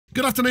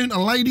Good afternoon,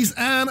 ladies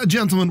and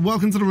gentlemen.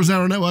 Welcome to the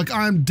Rosero Network.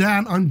 I'm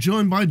Dan. I'm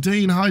joined by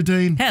Dean. Hi,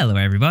 Dean. Hello,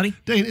 everybody.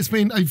 Dean, it's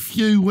been a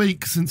few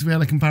weeks since we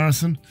had a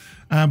comparison,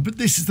 but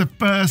this is the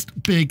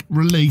first big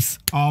release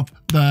of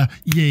the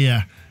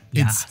year.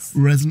 Yes. It's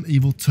Resident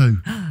Evil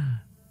 2.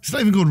 It's not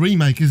even called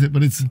remake, is it?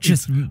 But it's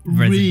Just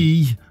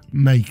remake.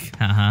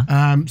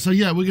 So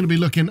yeah, we're going to be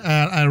looking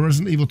at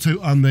Resident Evil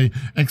 2 on the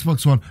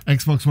Xbox One,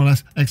 Xbox One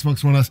S,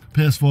 Xbox One S,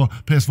 PS4,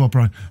 PS4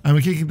 Pro, and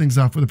we're kicking things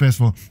off with the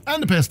PS4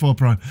 and the PS4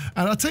 Pro. And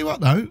I'll tell you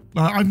what though,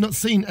 I've not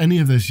seen any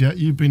of this yet.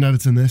 You've been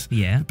editing this.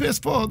 Yeah. The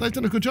PS4, they've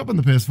done a good job on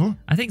the PS4.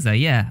 I think so,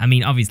 yeah. I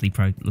mean, obviously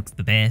Pro looks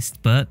the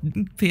best, but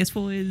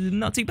PS4 is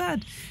not too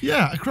bad.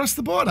 Yeah, across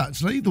the board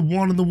actually. The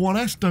One and the One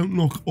S don't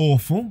look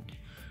awful.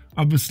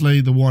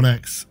 Obviously the One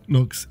X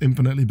looks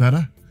infinitely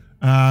better.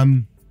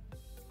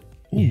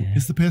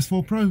 Is the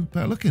PS4 Pro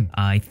better looking?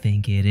 I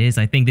think it is.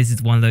 I think this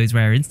is one of those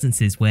rare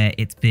instances where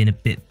it's been a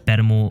bit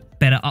better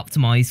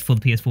optimized for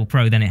the PS4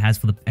 Pro than it has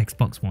for the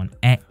Xbox One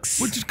X.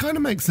 Which kind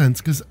of makes sense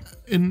because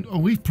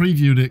we've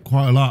previewed it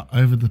quite a lot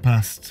over the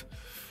past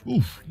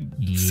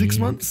 6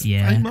 months,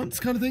 8 months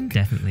kind of thing.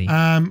 Definitely.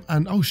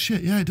 And oh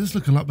shit, yeah, it does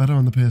look a lot better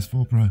on the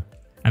PS4 Pro.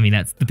 I mean,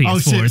 that's the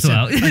PS4 as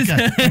well.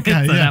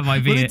 Okay, so that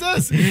might be it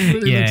does. It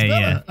really looks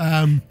better.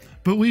 Yeah.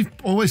 But we've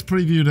always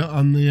previewed it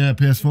on the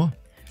PS4.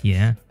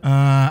 Yeah.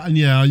 And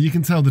yeah, you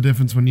can tell the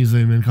difference when you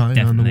zoom in, can't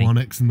you, on the One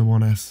X and the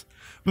One S.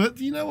 But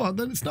you know what?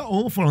 Then it's not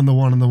awful on the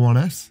One and the One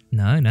S.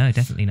 No,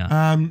 definitely not.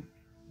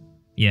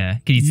 Yeah.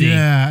 Can you see?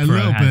 Yeah, a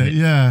little bit.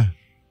 Yeah.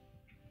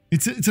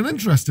 It's an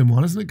interesting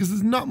one, isn't it? Because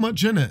there's not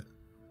much in it.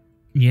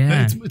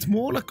 Yeah. It's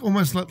more like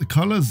almost like the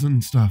colours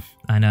and stuff.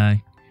 I know.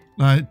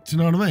 Like, do you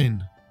know what I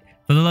mean?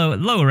 But the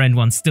lower end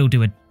ones still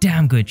do a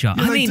damn good job.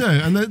 Yeah, they do,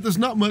 and there's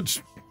not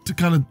much to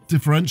kind of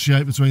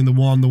differentiate between the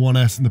One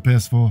S, and the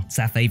PS4. It's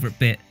our favourite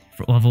bit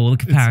of all the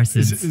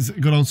comparisons. It's a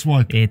good old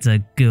swipe. It's a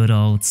good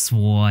old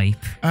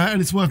swipe. And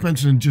it's worth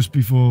mentioning just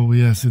before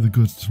we see the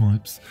good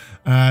swipes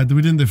that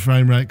we didn't do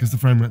frame rate because the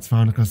frame rate's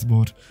fine across the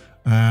board.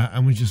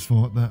 And we just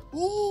thought that,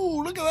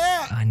 ooh, look at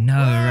that. I know,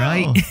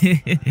 right?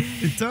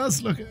 It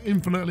does look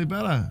infinitely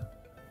better.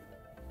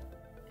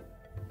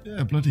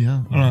 Yeah, bloody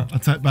hell. All right, I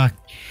take back.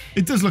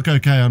 It does look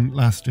okay on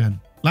last gen.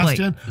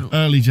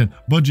 Early gen,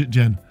 budget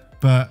gen.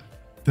 But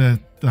the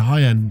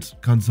high-end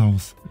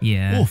consoles.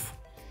 Yeah.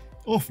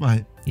 Off,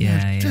 mate.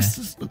 Yeah, it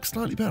just looks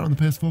slightly better on the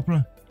PS4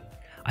 Pro.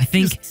 I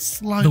think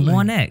the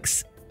One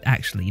X,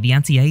 actually, the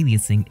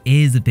anti-aliasing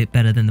is a bit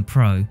better than the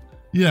Pro.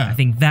 Yeah. I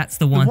think that's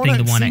the one thing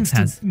the One X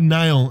has. To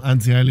nail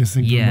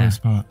anti-aliasing for the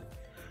most part.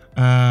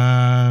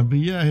 But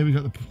yeah, here we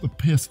got the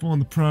PS4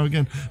 and the Pro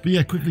again. But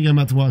yeah, quickly going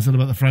back to what I said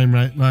about the frame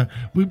rate. Like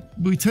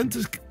we tend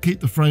to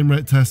keep the frame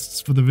rate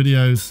tests for the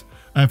videos,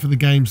 for the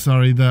games,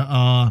 that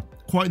are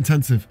quite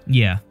intensive.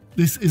 Yeah.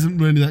 This isn't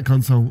really that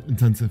console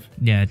intensive.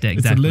 Yeah, exactly.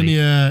 It's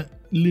a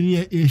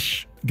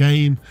linear-ish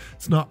game.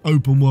 It's not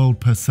open world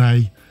per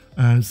se.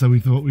 So we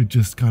thought we'd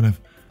just kind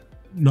of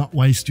not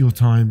waste your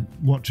time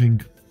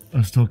watching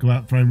us talk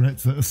about frame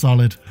rates that are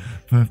solid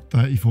for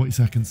 30, 40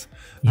 seconds.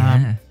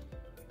 Yeah.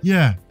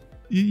 Yeah,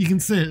 you can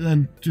see it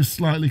then just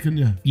slightly, couldn't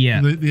you? Yeah.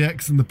 The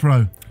X and the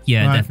Pro.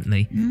 Yeah,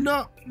 definitely.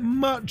 Not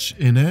much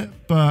in it,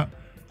 but,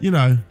 you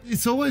know,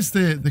 it's always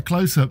the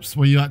close-ups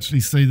where you actually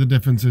see the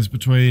differences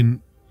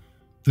between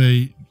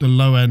the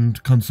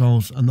low-end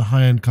consoles and the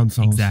high-end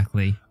consoles.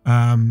 Exactly.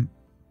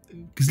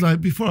 Because like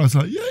before I was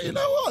like, yeah, you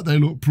know what? They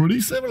look pretty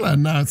similar.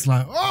 And now it's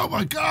like, oh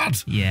my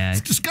God. Yeah.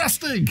 It's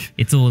disgusting.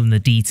 It's all in the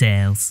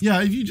details.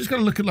 Yeah, if you just got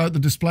to look at like the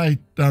display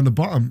down the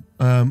bottom,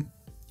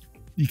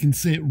 you can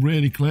see it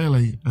really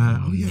clearly.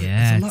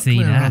 Yeah, it's a lot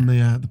clearer on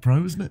the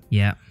Pro, isn't it?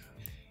 Yeah.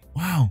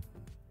 Wow.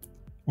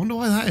 Wonder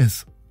why that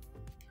is.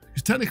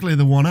 Because technically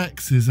the One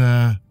X is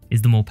the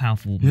more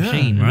powerful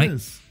machine, right? It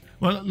is.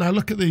 Well, now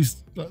look at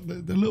these. They're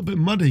a little bit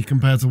muddy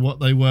compared to what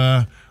they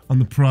were on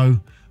the Pro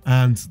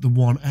and the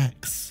One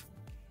X.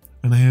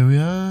 And here we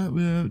are.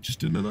 We're just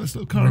doing a nice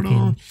little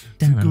corridor.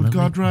 Some good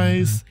God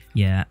rays.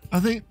 Yeah. I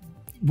think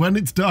when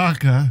it's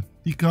darker,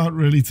 you can't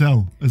really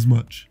tell as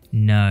much.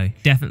 No,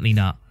 definitely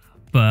not.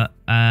 But,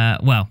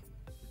 well,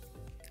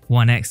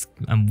 One X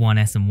and One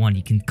S and One,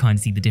 you can kind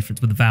of see the difference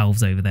with the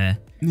valves over there.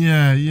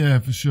 Yeah,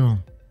 for sure.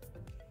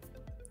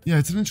 Yeah,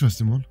 it's an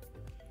interesting one.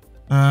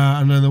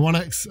 And then the One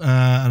X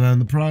and then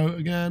the Pro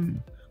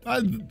again.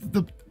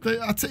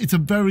 I'd say it's a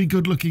very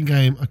good looking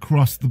game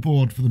across the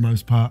board for the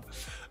most part.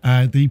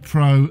 The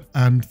Pro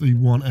and the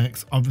One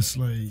X,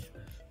 obviously.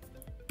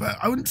 But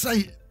I wouldn't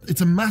say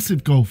it's a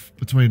massive gulf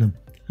between them.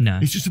 No.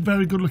 It's just a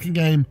very good looking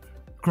game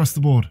across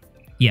the board.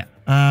 Yeah.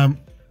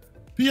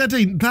 But yeah,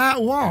 Dean,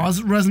 that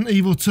was Resident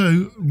Evil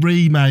 2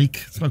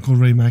 remake. It's not called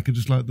remake, I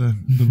just like the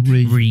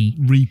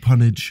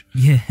repunnage.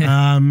 Yeah.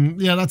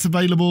 Yeah, that's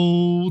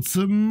available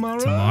tomorrow.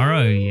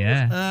 Tomorrow,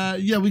 yeah.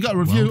 Yeah, we got a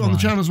review on the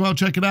channel as well.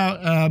 Check it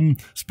out.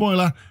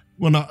 Spoiler.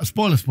 Well, not a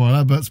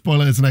spoiler, but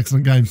spoiler is an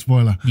excellent game,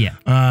 spoiler. Yeah.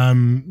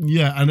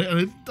 Yeah,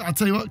 and I'll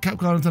tell you what,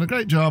 Capcom have done a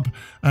great job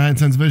in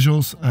terms of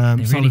visuals,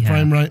 solid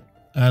frame rate.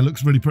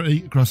 Looks really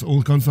pretty across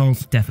all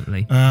consoles.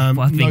 Definitely.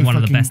 Well, I think one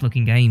of the best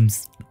looking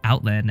games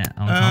out there now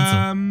on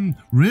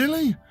console.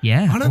 Really?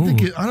 Yeah. I don't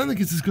think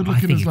it's as good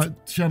looking as like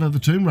Shadow of the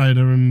Tomb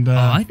Raider and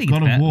I think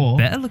God it's of War.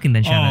 Better looking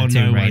than Shadow of the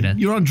Tomb Raider.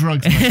 You're on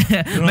drugs,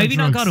 mate. Maybe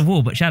not God of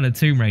War, but Shadow of the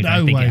Tomb Raider.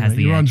 No I think way, it has mate.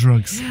 the You're on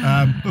drugs.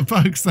 But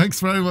folks, thanks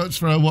very much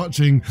for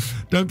watching.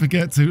 Don't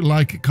forget to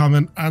like,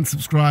 comment, and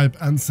subscribe,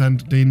 and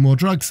send Dean more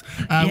drugs.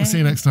 We'll see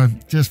you next time.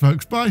 Cheers,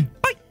 folks. Bye.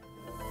 Bye.